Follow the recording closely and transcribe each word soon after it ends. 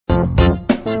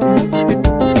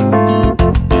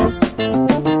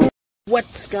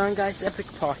What's going on, guys? Epic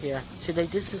Paw here. Today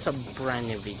this is a brand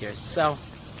new video. So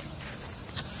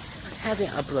I haven't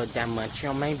uploaded that much.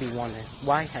 You may be wondering,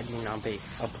 why have you not been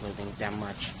uploading that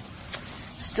much?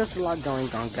 It's just a lot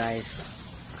going on, guys.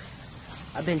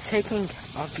 I've been taking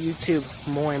off YouTube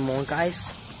more and more,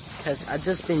 guys, because I've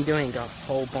just been doing a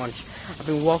whole bunch. I've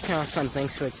been working on some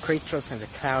things with Creatures in the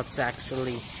Clouds,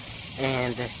 actually,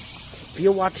 and if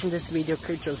you're watching this video,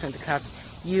 Creatures in the Clouds,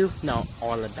 you know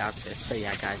all about it. So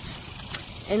yeah,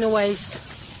 guys. Anyways,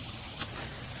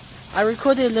 I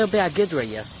recorded a little bit at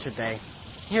Goodware yesterday.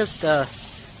 Here's the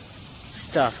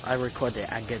stuff I recorded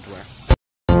at Goodware.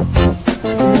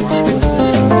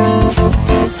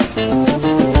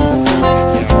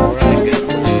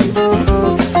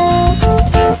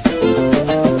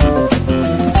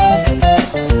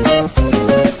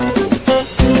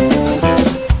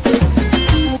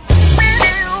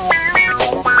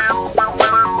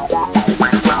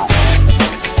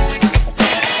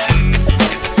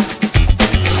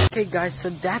 Okay guys, so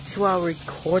that's what I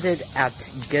recorded at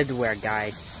Goodware,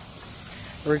 guys.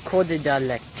 Recorded the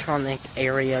electronic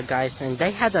area, guys, and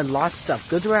they had a lot of stuff.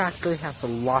 Goodware actually has a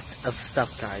lot of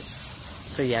stuff, guys.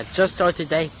 So yeah, just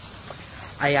today,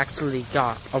 I actually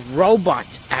got a robot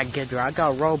at Goodware. I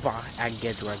got a robot at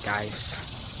Goodware,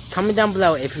 guys. Comment down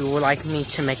below if you would like me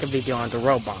to make a video on the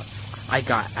robot I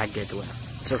got at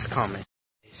Goodware. Just comment.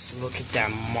 Look at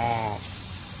that moth.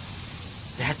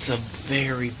 That's a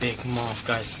very big moth,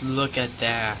 guys. Look at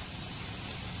that.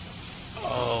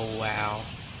 Oh, wow.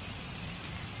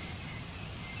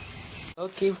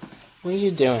 Loki, what are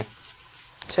you doing?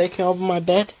 Taking over my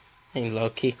bed? Hey,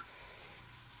 Loki.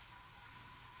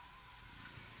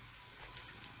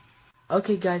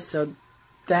 Okay, guys, so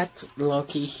that's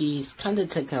Loki. He's kind of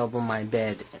taking over my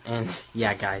bed. And,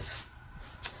 yeah, guys.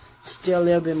 Still a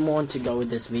little bit more to go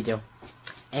with this video.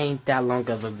 Ain't that long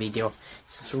of a video.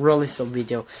 It's really some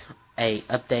video, a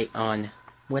update on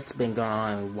what's been going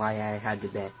on and why I had to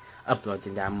be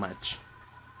uploading that much.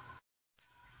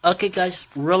 Okay guys,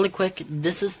 really quick,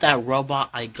 this is that robot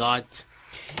I got.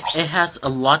 It has a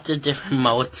lot of different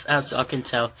modes, as I can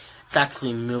tell. It's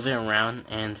actually moving around,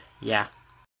 and yeah.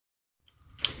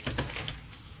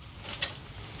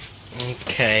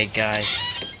 Okay guys.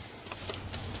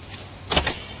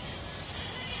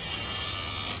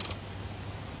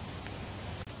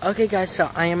 Okay guys, so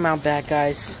I am out back,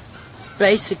 guys. This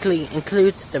basically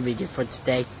includes the video for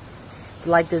today. If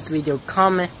you like this video,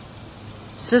 comment,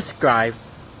 subscribe,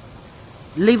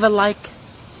 leave a like,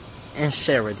 and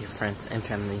share with your friends and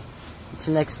family.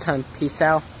 Until next time, peace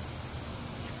out.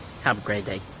 Have a great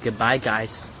day. Goodbye,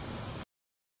 guys.